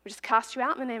 We just cast you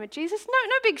out in the name of Jesus.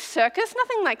 No big circus,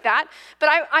 nothing like that. But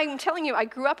I'm telling you, I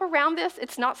grew up around this.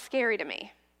 It's not scary to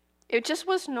me. It just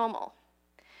was normal.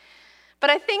 But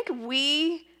I think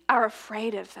we are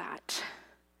afraid of that.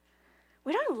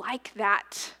 We don't like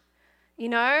that, you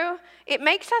know? It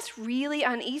makes us really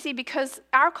uneasy because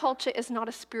our culture is not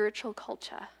a spiritual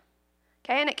culture,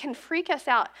 okay? And it can freak us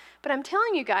out. But I'm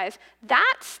telling you guys,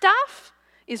 that stuff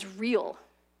is real.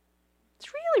 It's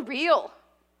really real.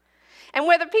 And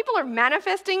whether people are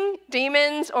manifesting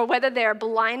demons or whether they're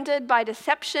blinded by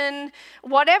deception,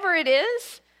 whatever it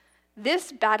is,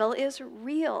 this battle is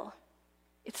real.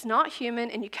 It's not human,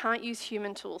 and you can't use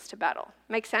human tools to battle.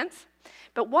 Make sense?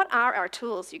 But what are our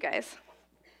tools, you guys?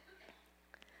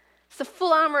 It's the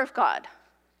full armor of God.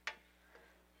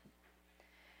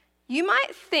 You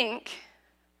might think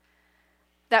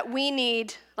that we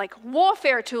need like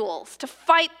warfare tools to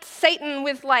fight Satan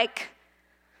with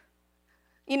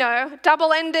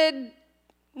double-ended,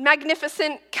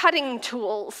 magnificent cutting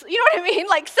tools. You know what I mean?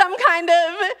 Like some kind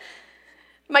of...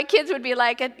 My kids would be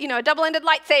like, a double-ended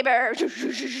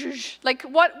lightsaber. Like,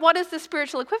 what is the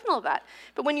spiritual equivalent of that?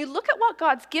 But when you look at what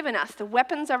God's given us, the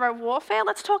weapons of our warfare,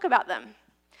 let's talk about them.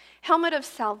 Helmet of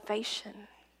salvation,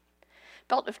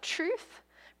 belt of truth,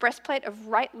 breastplate of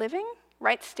right living,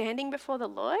 right standing before the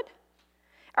Lord.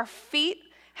 Our feet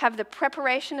have the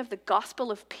preparation of the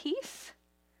gospel of peace.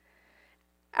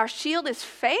 Our shield is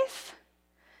faith,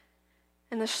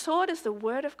 and the sword is the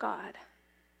word of God.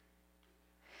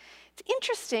 It's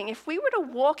interesting, if we were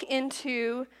to walk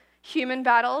into human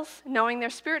battles, knowing they're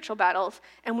spiritual battles,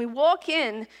 and we walk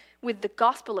in with the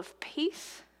gospel of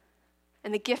peace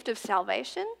and the gift of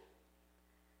salvation,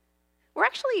 we're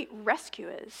actually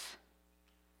rescuers.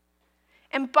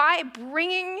 And by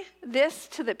bringing this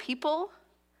to the people,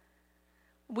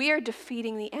 we are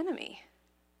defeating the enemy.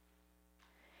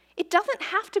 It doesn't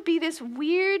have to be this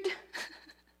weird,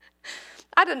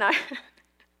 I don't know,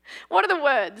 what are the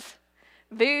words?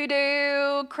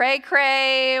 Voodoo,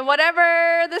 cray-cray,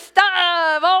 whatever the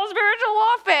stuff, all spiritual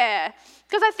warfare.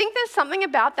 Because I think there's something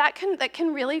about that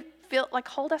can really feel like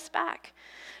hold us back.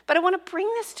 But I want to bring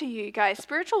this to you guys.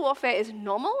 Spiritual warfare is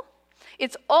normal.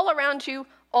 It's all around you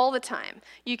all the time.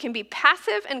 You can be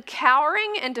passive and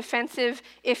cowering and defensive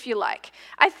if you like.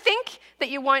 I think that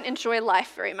you won't enjoy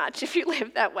life very much if you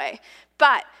live that way.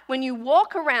 But when you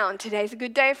walk around, today's a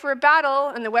good day for a battle,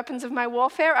 and the weapons of my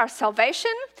warfare are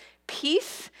salvation,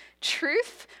 peace,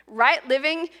 truth, right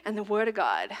living, and the word of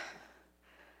God.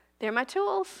 They're my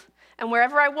tools. And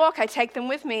wherever I walk, I take them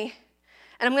with me.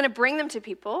 And I'm going to bring them to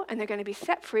people, and they're going to be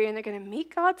set free, and they're going to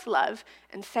meet God's love,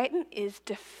 and Satan is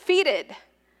defeated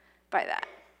by that,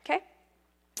 okay?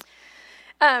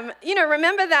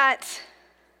 Remember that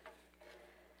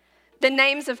the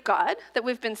names of God that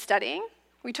we've been studying,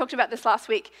 we talked about this last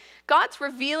week. God's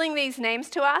revealing these names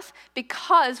to us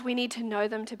because we need to know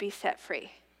them to be set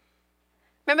free.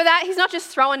 Remember that? He's not just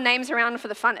throwing names around for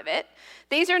the fun of it.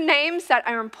 These are names that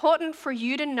are important for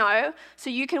you to know so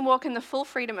you can walk in the full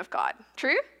freedom of God.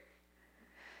 True?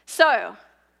 So,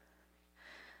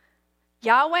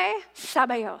 Yahweh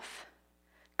Sabbaoth,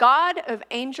 God of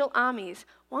angel armies,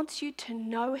 wants you to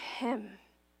know him.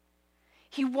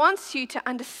 He wants you to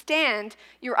understand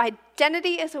your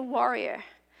identity as a warrior.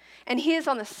 And he is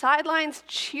on the sidelines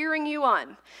cheering you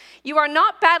on. You are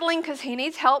not battling because he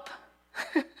needs help.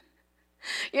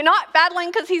 You're not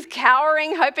battling because he's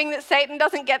cowering, hoping that Satan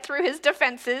doesn't get through his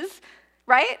defenses,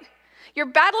 right? You're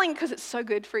battling because it's so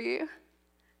good for you.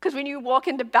 Because when you walk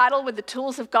into battle with the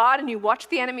tools of God and you watch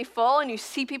the enemy fall and you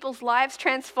see people's lives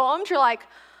transformed, you're like,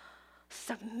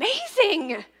 it's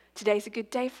amazing. Today's a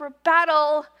good day for a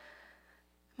battle.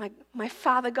 My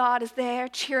Father God is there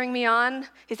cheering me on.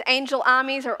 His angel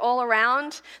armies are all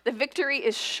around. The victory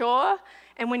is sure.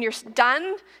 And when you're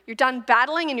done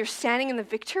battling and you're standing in the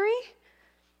victory,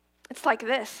 it's like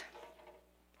this.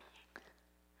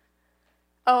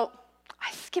 Oh,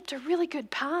 I skipped a really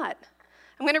good part.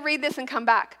 I'm going to read this and come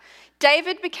back.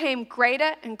 David became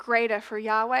greater and greater, for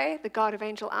Yahweh, the God of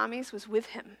angel armies, was with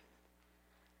him.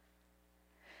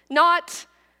 Not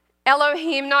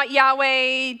Elohim, not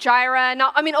Yahweh, Jireh,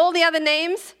 all the other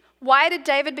names. Why did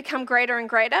David become greater and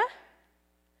greater?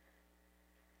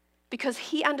 Because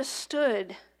he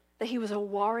understood that he was a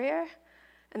warrior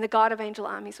and the God of angel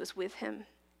armies was with him.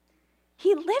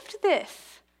 He lived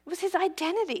this. It was his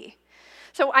identity.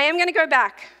 So I am going to go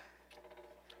back.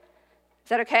 Is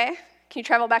that okay? Can you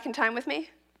travel back in time with me?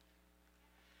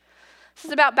 This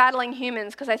is about battling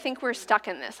humans because I think we're stuck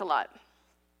in this a lot.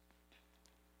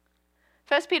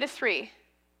 1 Peter 3.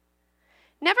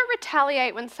 Never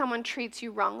retaliate when someone treats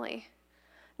you wrongly,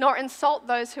 nor insult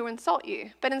those who insult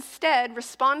you, but instead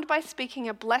respond by speaking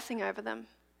a blessing over them.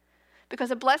 Because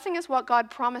a blessing is what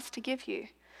God promised to give you.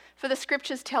 For the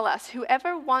scriptures tell us,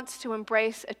 whoever wants to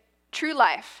embrace a true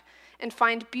life and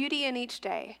find beauty in each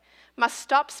day must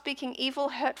stop speaking evil,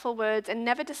 hurtful words and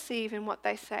never deceive in what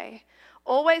they say.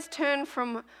 Always turn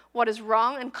from what is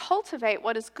wrong and cultivate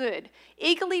what is good.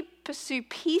 Eagerly pursue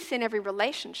peace in every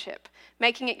relationship,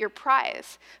 making it your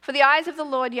prize. For the eyes of the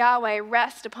Lord Yahweh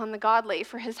rest upon the godly,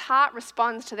 for his heart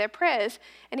responds to their prayers,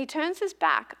 and he turns his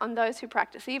back on those who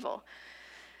practice evil.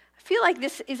 I feel like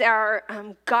this is our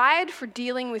guide for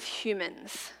dealing with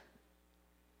humans.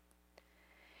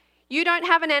 You don't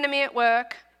have an enemy at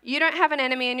work. You don't have an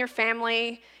enemy in your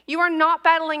family. You are not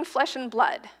battling flesh and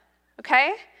blood,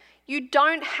 okay? You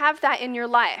don't have that in your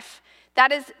life.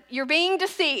 That is, you're being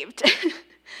deceived.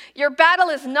 Your battle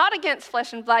is not against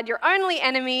flesh and blood. Your only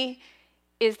enemy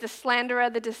is the slanderer,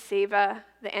 the deceiver,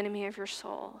 the enemy of your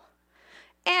soul.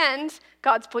 And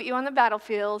God's put you on the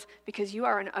battlefield because you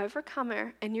are an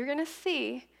overcomer and you're going to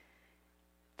see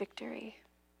victory.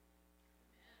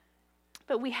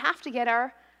 But we have to get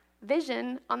our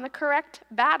vision on the correct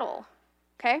battle,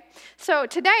 okay? So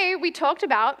today we talked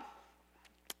about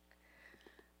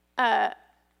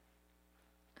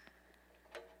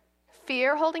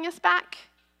fear holding us back.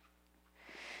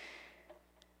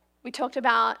 We talked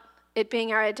about it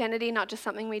being our identity, not just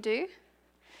something we do.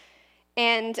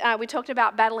 And we talked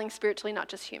about battling spiritually, not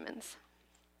just humans.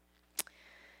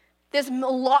 There's a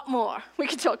lot more we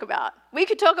could talk about. We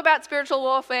could talk about spiritual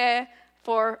warfare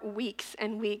for weeks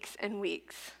and weeks and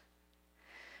weeks.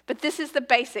 But this is the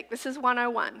basic. This is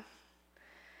 101.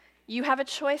 You have a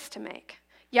choice to make.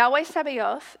 Yahweh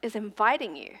Sabbaoth is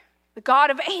inviting you, the God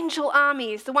of angel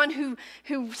armies, the one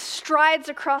who strides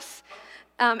across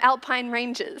alpine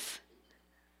ranges.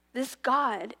 This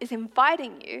God is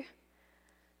inviting you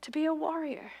to be a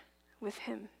warrior with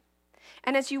him.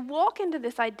 And as you walk into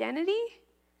this identity,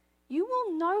 you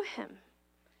will know him.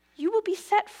 You will be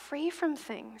set free from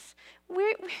things.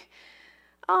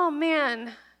 Oh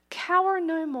man, cower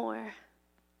no more.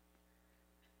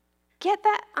 Get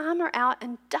that armor out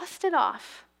and dust it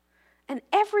off. And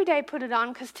every day put it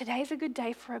on because today's a good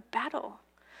day for a battle.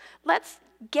 Let's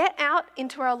get out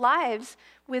into our lives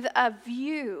with a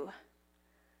view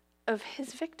of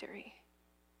his victory.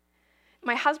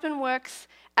 My husband works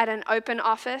at an open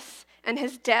office and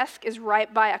his desk is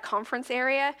right by a conference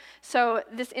area. So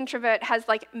this introvert has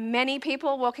like many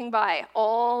people walking by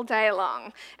all day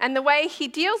long. And the way he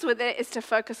deals with it is to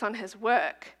focus on his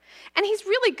work. And he's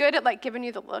really good at like giving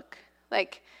you the look.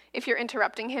 Like if you're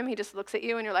interrupting him, he just looks at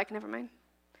you and you're like, never mind.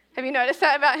 Have you noticed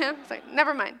that about him? It's like,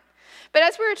 never mind. But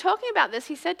as we were talking about this,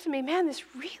 he said to me, man, this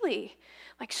really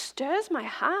like stirs my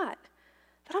heart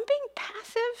that I'm being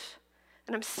passive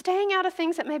and I'm staying out of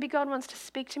things that maybe God wants to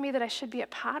speak to me that I should be a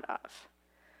part of.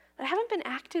 That I haven't been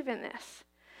active in this.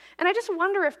 And I just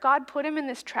wonder if God put him in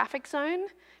this traffic zone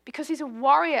because he's a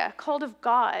warrior called of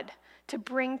God to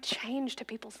bring change to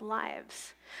people's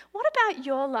lives. What about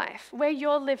your life, where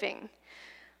you're living?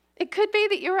 It could be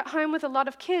that you're at home with a lot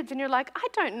of kids and you're like, I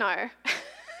don't know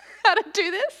how to do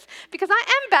this because I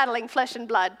am battling flesh and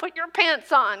blood. Put your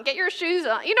pants on, get your shoes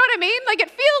on. You know what I mean? Like it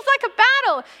feels like a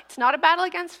battle. It's not a battle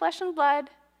against flesh and blood.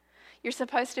 You're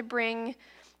supposed to bring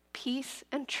peace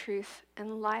and truth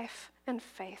and life and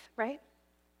faith, right?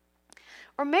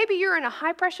 Or maybe you're in a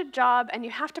high-pressure job and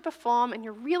you have to perform and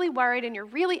you're really worried and you're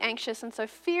really anxious and so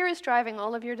fear is driving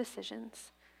all of your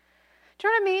decisions. Do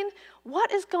you know what I mean?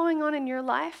 What is going on in your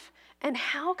life and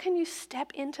how can you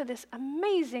step into this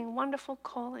amazing, wonderful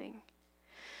calling?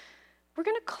 We're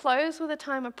going to close with a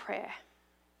time of prayer.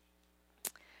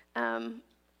 I'm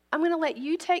going to let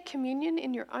you take communion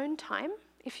in your own time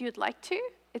if you'd like to.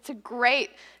 It's a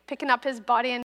great picking up his body and